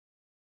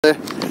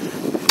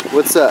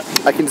What's up?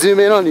 I can zoom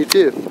in on you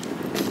too.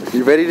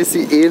 You ready to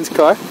see Ian's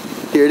car?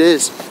 Here it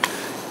is.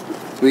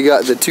 We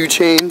got the 2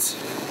 Chainz.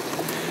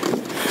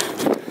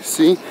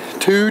 See?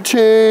 2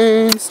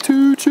 Chainz,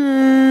 2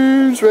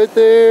 Chainz right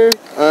there.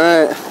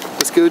 Alright,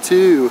 let's go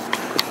to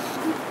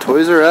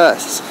Toys R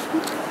Us.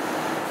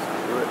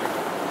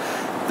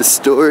 The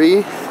story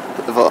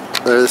of all,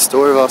 or the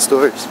store of all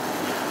stores.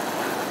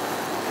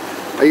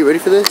 Are you ready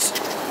for this?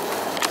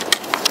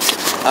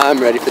 I'm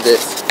ready for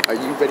this. Are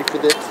you ready for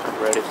this?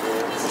 I'm ready for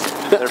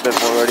this. Never been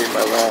more ready in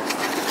my life.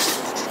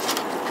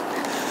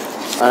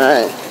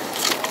 Alright.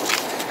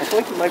 I feel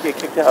like you might get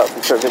kicked out if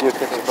you start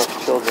videotaping a bunch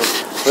of children.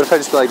 What if I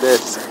just go like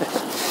this?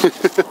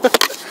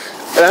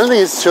 I don't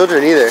think it's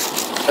children either.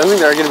 I don't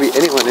think there are going to be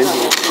anyone in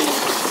here.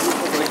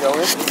 Can we go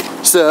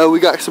in? So we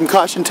got some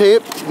caution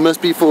tape. Must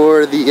be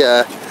for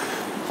the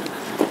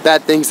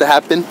bad things that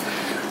happen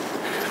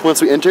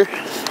once we enter.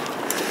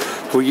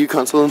 Wii U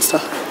console and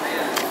stuff.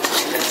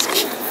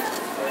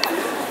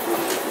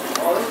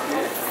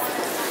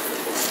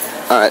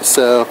 Alright,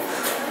 so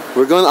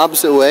we're going the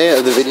opposite way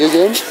of the video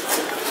game.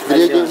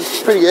 Video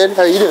games, pretty good.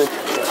 How are you doing?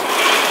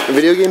 The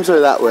video games are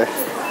that way.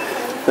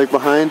 Like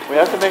behind. We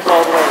have to make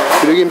all the way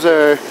around. Video games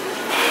are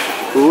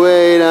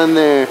way down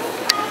there.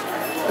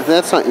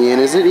 That's not Ian,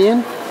 is it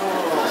Ian?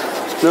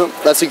 Nope,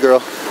 that's a girl.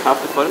 Half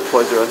the fun of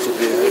Toys R Us would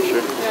be in there,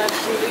 sure.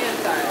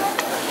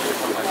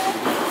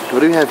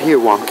 What do we have here?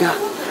 Wonka?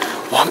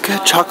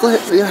 Wonka?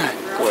 Chocolate? Look at that.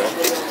 Where?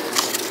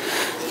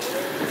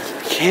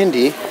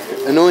 Candy.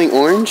 Annoying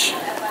orange.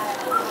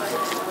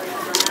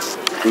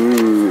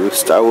 Ooh,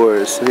 Star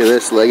Wars. Look at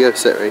this Lego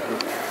set right here.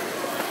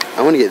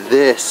 I want to get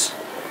this.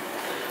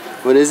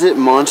 What is it?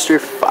 Monster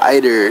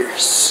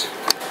Fighters.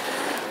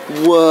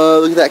 Whoa,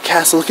 look at that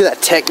castle. Look at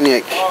that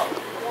Technic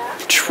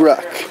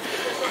truck.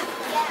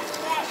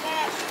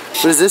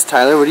 What is this,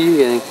 Tyler? What are you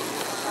getting?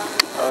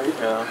 Oh,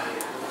 yeah.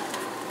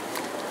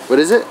 What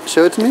is it?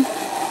 Show it to me.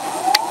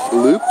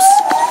 Loops.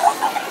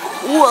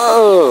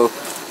 Whoa.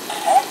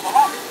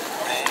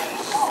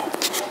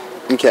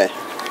 Okay.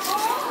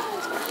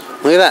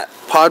 Look at that.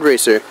 Pod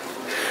Racer.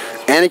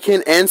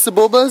 Anakin and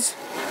Sebulba's?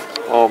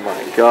 Oh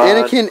my god.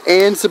 Anakin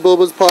and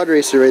Sebulba's Pod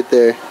Racer right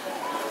there.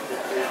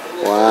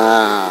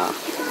 Wow.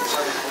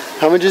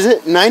 How much is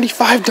it?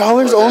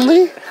 $95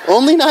 only?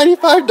 Only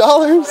 $95?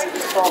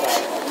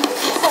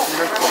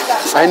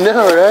 I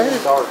know, right?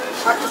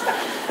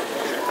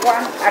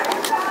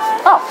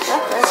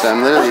 So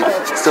I'm literally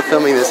still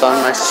filming this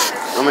on my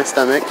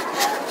stomach.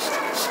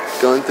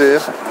 Going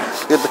through.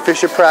 Get the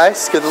Fisher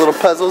Price, get the little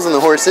puzzles and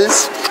the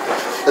horses.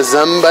 A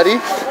Zum Buddy,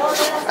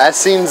 as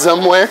seen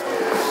somewhere.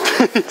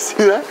 You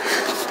see that?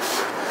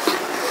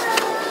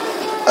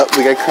 Oh,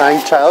 we got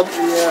Crying Child.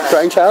 Yeah.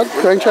 Crying Child?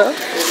 Crying Child?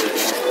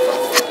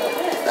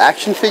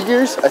 Action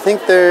figures? I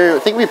think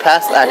we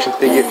passed the action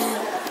figure.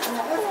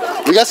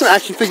 We got some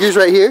action figures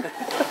right here.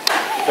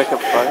 Pick up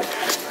fight.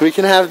 We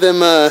can have them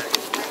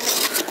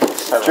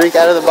drink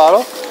out of the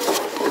bottle.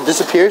 It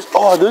disappears.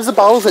 Oh, those are the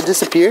bottles that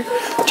disappear.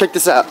 Check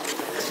this out.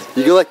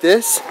 You go like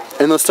this,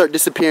 and they'll start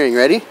disappearing.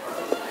 Ready?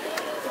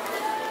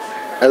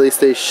 At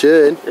least they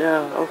should.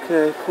 Yeah,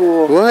 okay,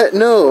 cool. What?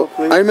 No.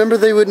 Oh, I remember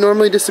they would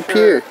normally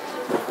disappear.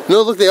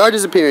 No, look, they are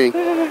disappearing.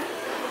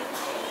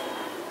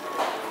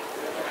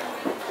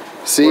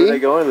 See? Where are they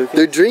going, Lucas?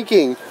 They're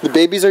drinking. The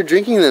babies are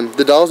drinking them.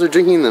 The dolls are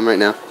drinking them right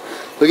now.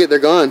 Look at, they're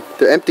gone.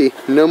 They're empty.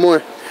 No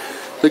more.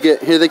 Look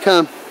at, here they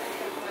come.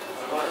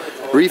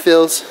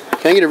 Refills.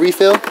 Can I get a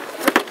refill?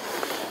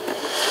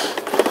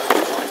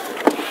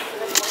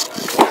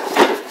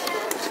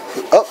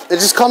 Oh, it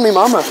just called me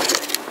mama.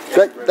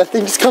 That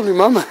thing just called me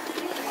mama.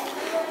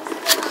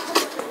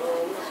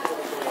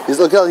 Just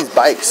look at all these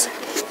bikes.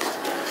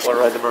 Want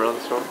to ride them around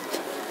the store?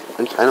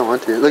 I kind of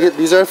want to. Look at,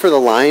 these are for the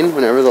line,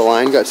 whenever the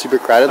line got super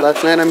crowded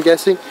last night, I'm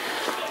guessing.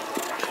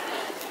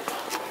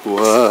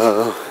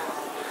 Whoa.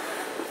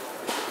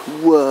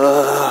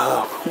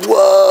 Whoa.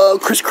 Whoa.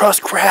 Crisscross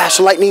Crash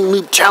Lightning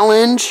Loop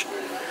Challenge.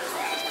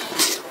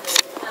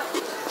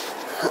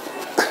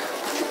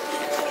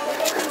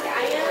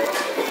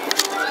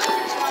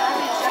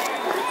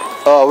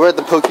 Oh, we're at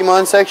the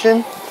Pokemon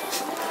section.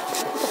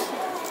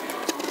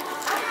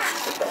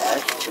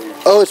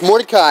 Oh, it's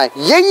Mordecai.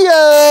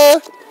 Yeah!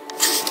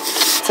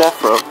 It's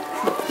Afro.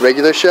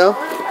 Regular show.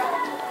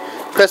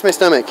 Press my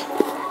stomach.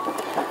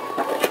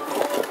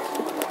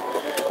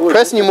 Ooh,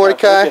 Pressing you,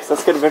 Mordecai. Yes,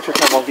 let's get Adventure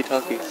Time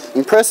walkie-talkies.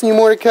 I'm pressing you,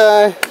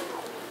 Mordecai.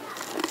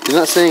 He's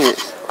not saying it.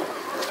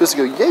 He's supposed to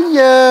go,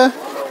 yeah!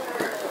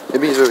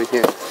 Maybe he's over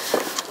here.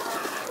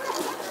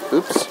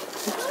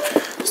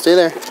 Oops. Stay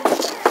there.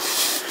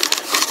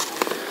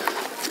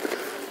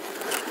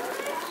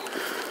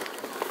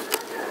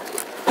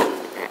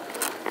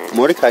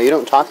 Mordecai, you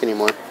don't talk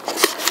anymore.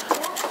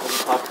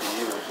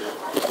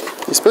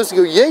 You're supposed to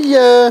go,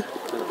 yeah!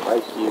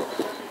 Like you.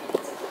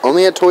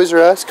 Only at Toys R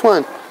Us? Come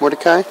on,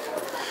 Mordecai.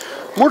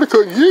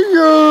 Mordecai,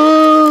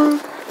 yeah!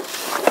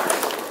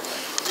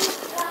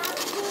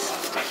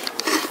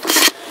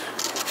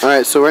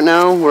 Alright, so right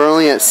now we're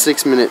only at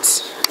 6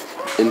 minutes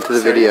into the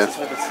video.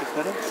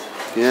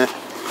 Yeah.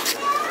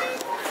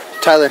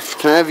 Tyler,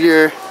 can I have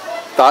your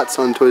thoughts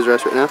on Toys R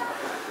Us right now?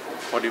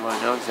 What do you want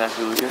to know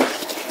exactly, Lucas?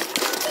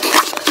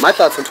 My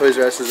thoughts on Toys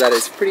R Us is that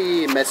it's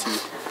pretty messy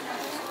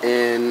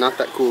and not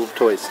that cool of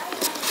toys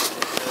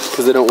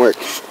because they don't work.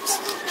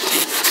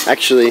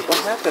 Actually, What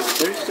happened?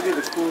 There used to be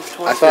the coolest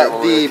toys. I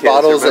thought the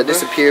bottles that remember?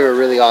 disappear were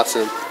really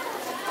awesome,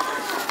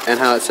 and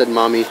how it said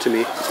 "mommy" to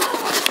me.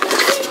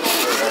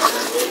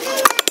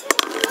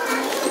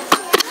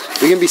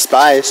 We can be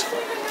spies.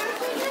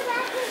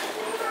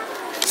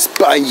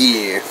 Spy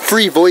year,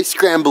 free voice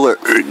scrambler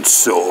and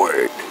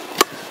sword.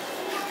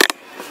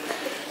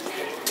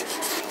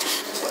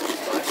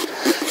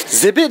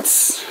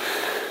 Zibbits?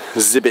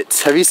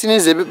 Zibbits. Have you seen a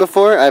Zibbit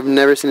before? I've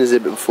never seen a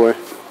Zibbit before.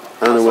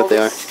 I don't know what they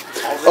are.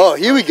 Oh,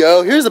 here we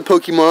go. Here's a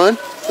Pokemon.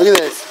 Look at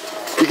this.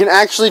 You can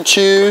actually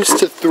choose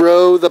to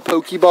throw the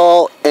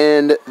Pokeball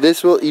and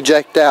this will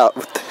eject out.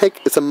 What the heck?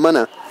 It's a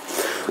Munna.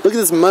 Look at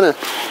this Munna.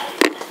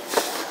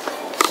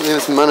 Look at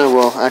this Munna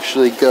will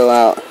actually go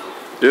out.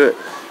 Do it.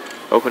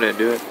 Open it,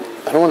 do it.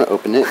 I don't want to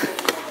open it.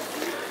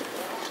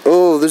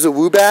 Oh, there's a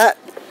Woobat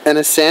and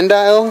a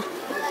Sandile.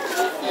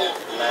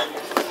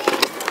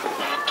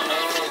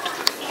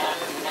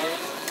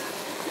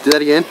 Do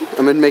that again.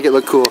 I'm going to make it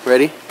look cool.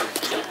 Ready?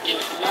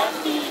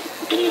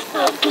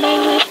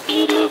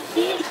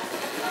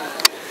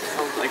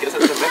 I guess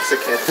it's a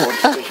Mexican one.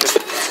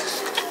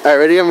 Alright,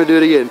 ready? I'm going to do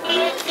it again.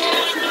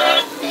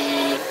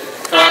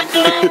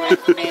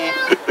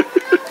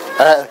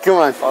 Alright, come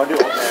on. I'll do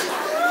old man.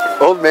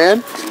 Old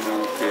man?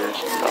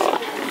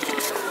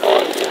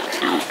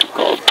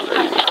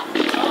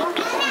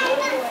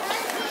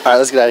 Alright,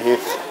 let's get out of here.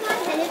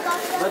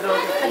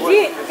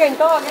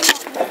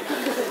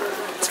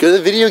 Let's go to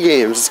the video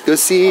games. Let's go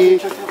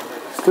see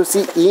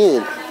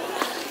Ian.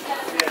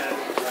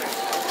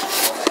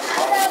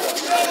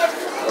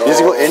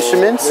 Musical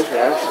instruments?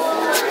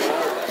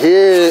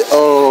 Here,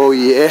 oh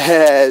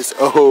yes.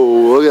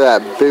 Oh, look at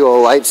that big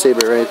old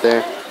lightsaber right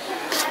there.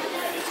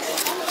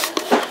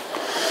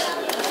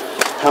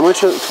 How much?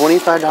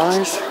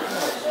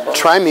 $25?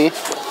 Try me.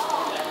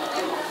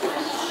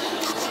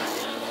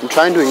 I'm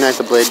trying to ignite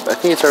the blade, but I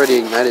think it's already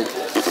ignited.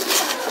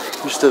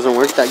 It just doesn't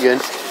work that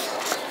good.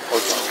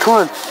 Come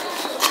on.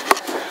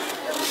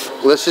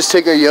 Let's just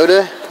take our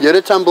Yoda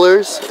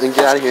tumblers and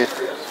get out of here.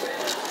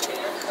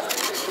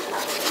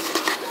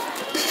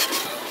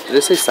 Did I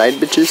say side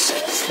bitches?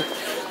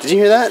 Did you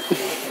hear that?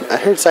 I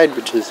heard side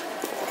bitches.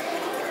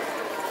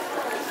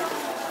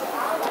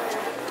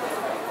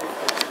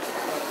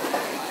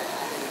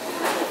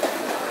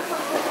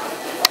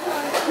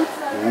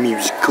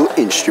 Musical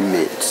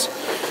instruments.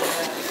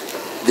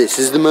 This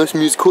is the most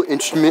musical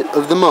instrument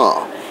of them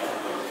all.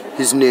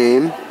 His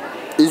name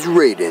is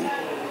Raiden.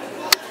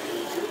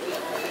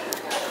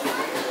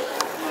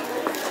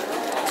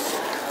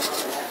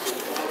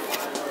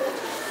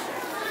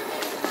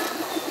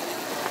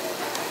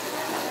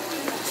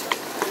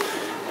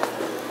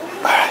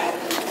 Alright.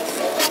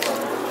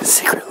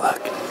 Secret look.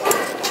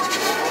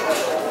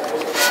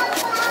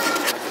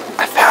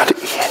 I found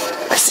Ian.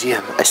 I see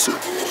him. I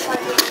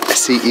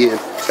see Ian.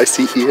 I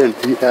see Ian.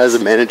 He has a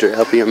manager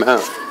helping him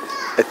out.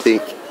 I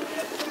think.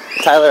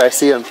 Tyler, I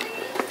see him.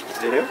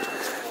 Do you?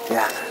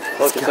 Yeah.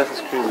 Look, it's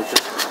Assassin's Creed, Lucas.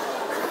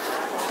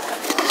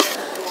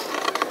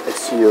 I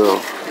see you.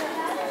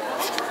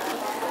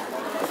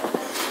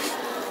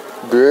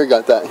 Brewer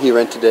got that. He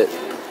rented it.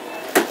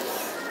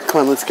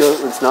 Come on, let's go.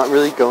 Let's not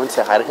really go and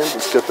say hi to him.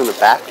 Let's go from the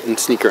back and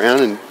sneak around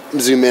and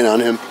zoom in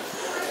on him.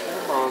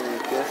 Come on,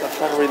 Lucas. I'm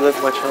trying to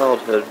relive my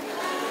childhood.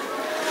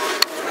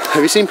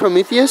 Have you seen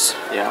Prometheus?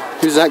 Yeah.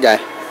 Who's that guy?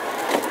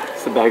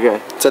 It's the bad guy.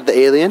 Is that the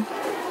alien?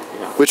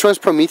 Yeah. Which one's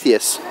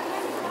Prometheus?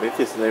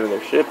 Prometheus is the name of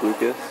their ship,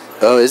 Lucas.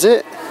 Oh, is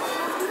it?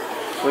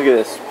 Look at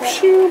this.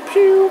 Pew,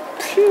 pew,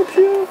 pew,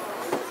 pew.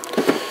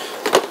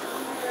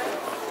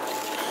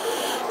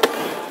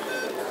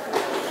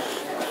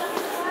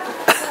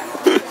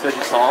 You said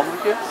you saw him,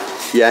 Lucas?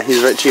 Yeah,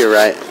 he's right to your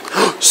right.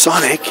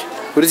 Sonic!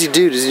 What does he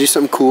do? Does he do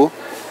something cool?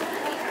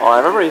 Oh, I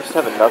remember he used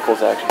to have a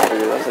Knuckles action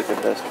figure. That's like the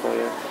best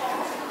toy.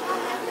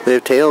 They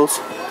have Tails.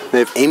 They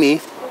have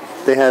Amy.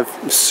 They have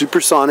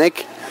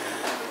Supersonic.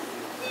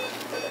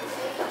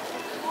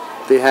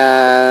 They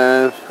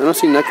have... I don't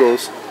see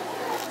Knuckles.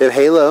 They have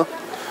Halo.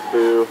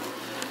 Boo.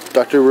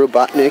 Dr.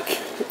 Robotnik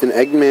and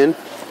Eggman.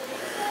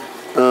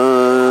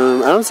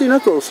 I don't see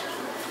Knuckles.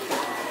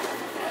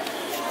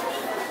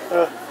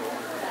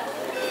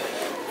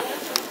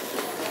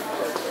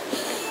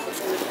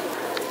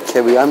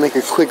 Okay, we gotta make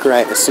a quick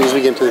right as soon as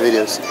we get into the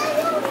videos.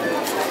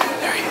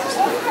 There he is.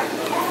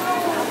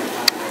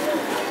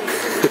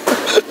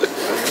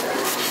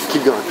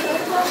 Keep going.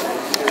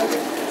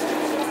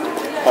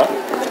 Huh?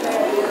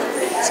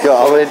 Let's go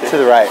all the way to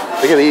the right.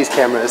 Look at these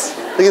cameras.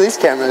 Look at these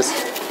cameras.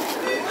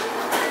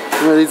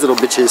 Look at these little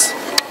bitches.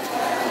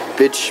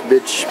 Bitch,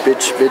 bitch,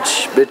 bitch,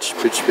 bitch, bitch,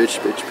 bitch, bitch,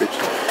 bitch, bitch.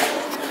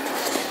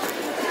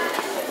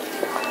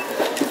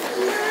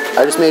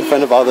 I just made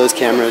fun of all those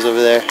cameras over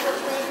there.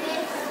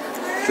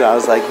 So I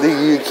was like, look at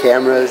you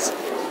cameras.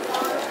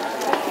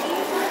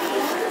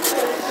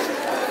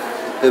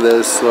 Look at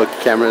those little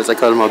cameras. I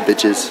call them all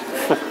bitches.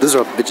 Those are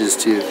all bitches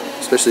too.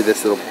 Especially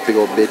this little big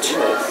old bitch.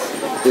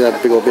 Look at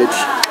that big old bitch.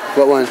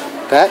 What one?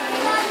 That?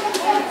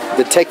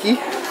 The techie?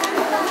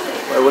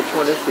 Which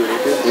one is he?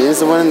 He's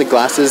the one in the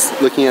glasses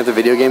looking at the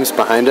video games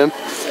behind him.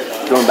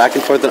 Going back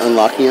and forth and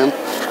unlocking them.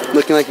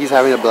 Looking like he's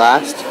having a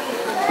blast.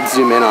 Let's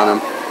zoom in on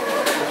him.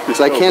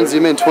 So I can't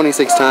zoom in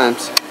 26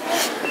 times.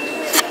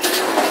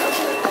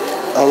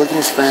 Oh, look at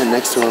his friend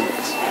next to him.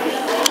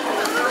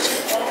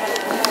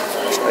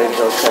 Ready to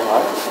go so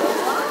hot?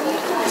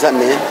 Is that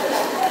Min?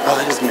 Oh,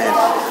 that is Min.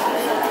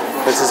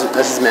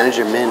 That's his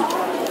manager, Min.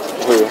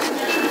 Who?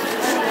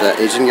 That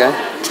Asian guy.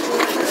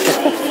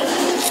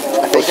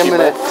 I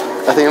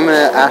think I'm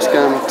gonna ask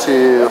him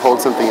to hold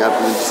something up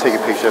and then just take a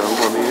picture of him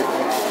holding it.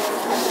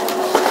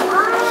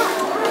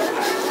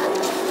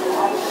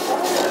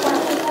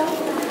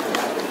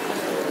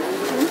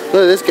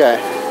 Look at this guy.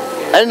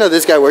 I didn't know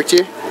this guy worked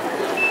here.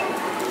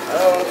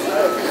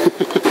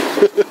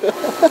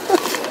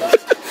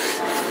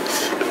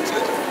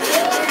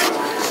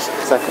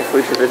 Does that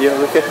conclude the video,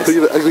 Lucas? Look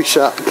at the ugly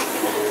shop.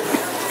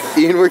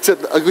 Ian works at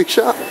the ugly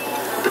shop.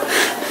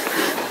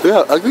 Look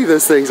how ugly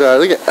those things are.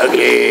 Look at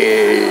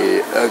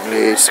ugly,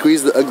 ugly.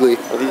 Squeeze the ugly.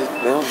 Well, they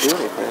don't do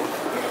anything.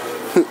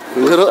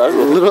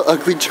 little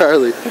ugly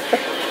Charlie.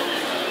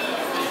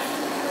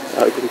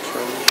 Ugly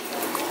Charlie.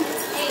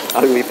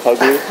 Ugly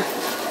Pugly.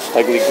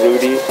 Ugly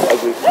Groody.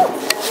 Ugly.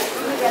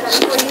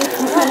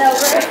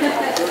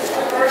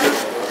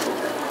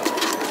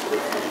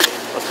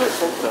 Let's go to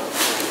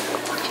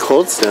Cold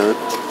Cold Stone.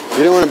 Stone?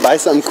 You don't want to buy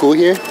something cool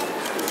here?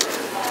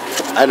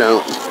 I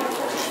don't.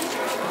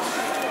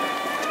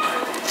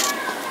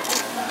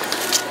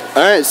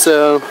 Alright,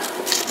 so...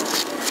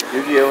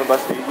 Yu-Gi-Oh! And buy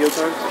some Yu-Gi-Oh!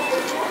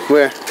 cards?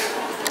 Where?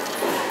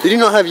 They do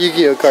not have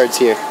Yu-Gi-Oh! cards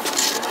here.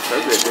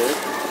 Says they did.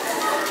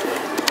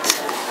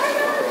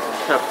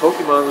 Have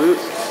Pokemon loot.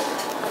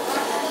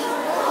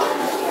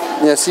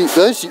 Yeah, see,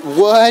 those...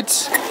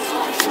 What?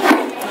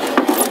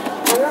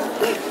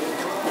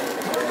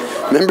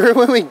 Remember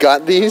when we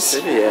got these?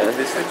 Yeah,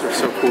 these things are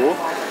so cool.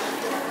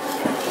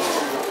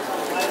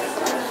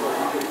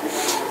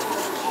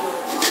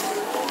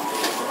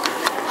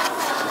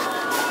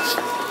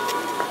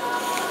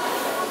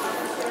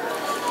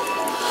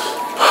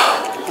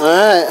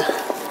 Alright.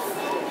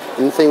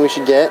 Anything we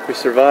should get? We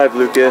survived,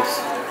 Lucas.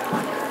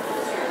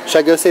 Should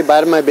I go say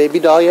bye to my baby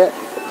doll yet?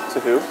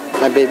 To who?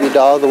 My baby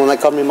doll, the one that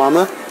called me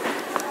mama?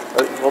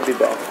 We'll be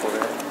back for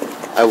it.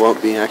 I won't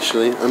be,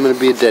 actually. I'm gonna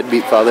be a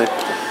deadbeat father.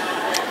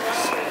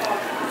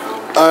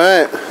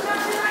 Alright.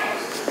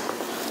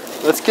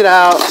 Let's get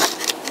out.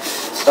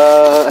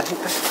 I think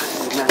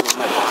that's met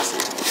my boss.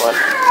 What? I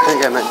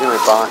think I might be my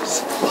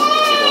boss.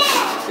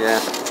 Yeah.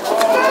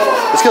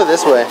 Let's go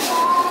this way.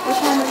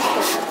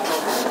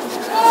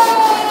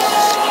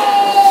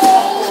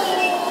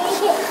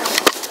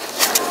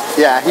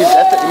 Yeah, he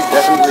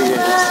definitely is.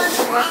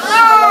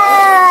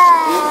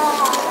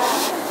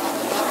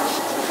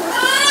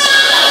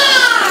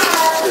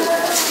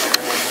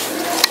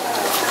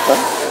 Huh?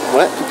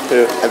 What? I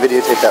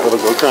videotaped that little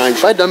girl crying.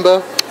 Bye,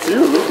 Dumbo. See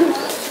you, Lucas.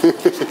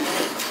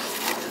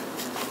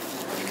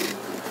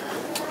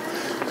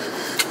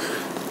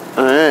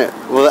 Alright,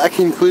 well that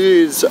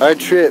concludes our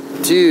trip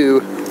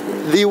to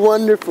the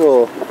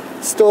wonderful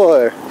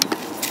store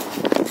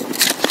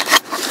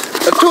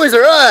of Toys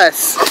R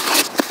Us!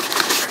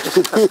 The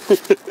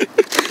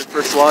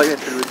first log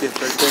entry with the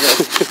first thing.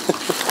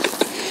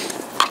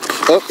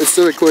 Oh, it's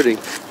still recording.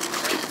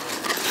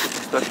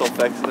 Special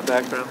effects in the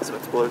background, some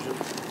explosion.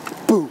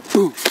 Boom,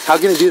 boom. How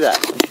can I do that?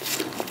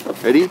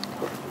 Ready?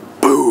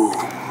 Boom.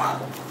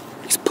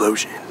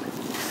 Explosion.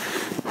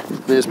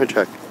 There's my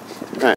truck.